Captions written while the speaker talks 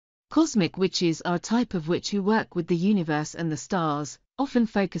Cosmic witches are a type of witch who work with the universe and the stars, often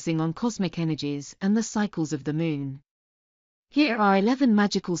focusing on cosmic energies and the cycles of the moon. Here are 11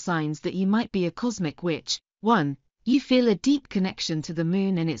 magical signs that you might be a cosmic witch. 1. You feel a deep connection to the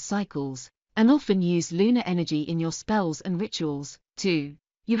moon and its cycles, and often use lunar energy in your spells and rituals. 2.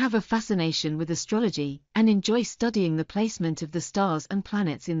 You have a fascination with astrology, and enjoy studying the placement of the stars and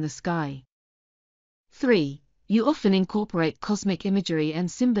planets in the sky. 3. You often incorporate cosmic imagery and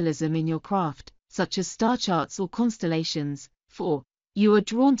symbolism in your craft, such as star charts or constellations. 4. You are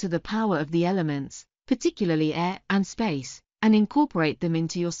drawn to the power of the elements, particularly air and space, and incorporate them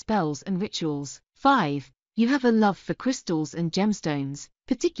into your spells and rituals. 5. You have a love for crystals and gemstones,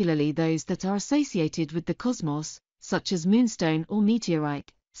 particularly those that are associated with the cosmos, such as moonstone or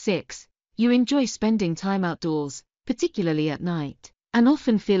meteorite. 6. You enjoy spending time outdoors, particularly at night, and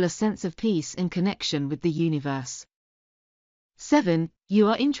often feel a sense of peace and connection with the universe. 7. You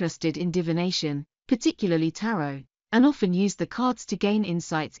are interested in divination, particularly tarot, and often use the cards to gain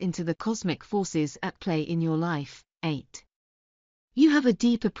insights into the cosmic forces at play in your life. 8. You have a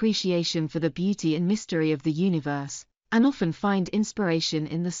deep appreciation for the beauty and mystery of the universe, and often find inspiration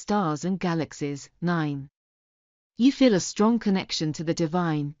in the stars and galaxies. 9. You feel a strong connection to the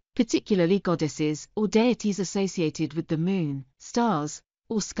divine, particularly goddesses or deities associated with the moon, stars,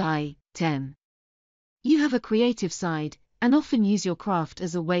 or sky. 10. You have a creative side, and often use your craft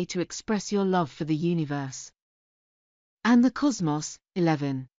as a way to express your love for the universe and the cosmos.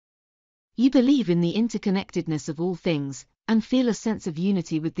 11. You believe in the interconnectedness of all things, and feel a sense of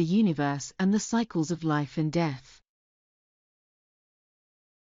unity with the universe and the cycles of life and death.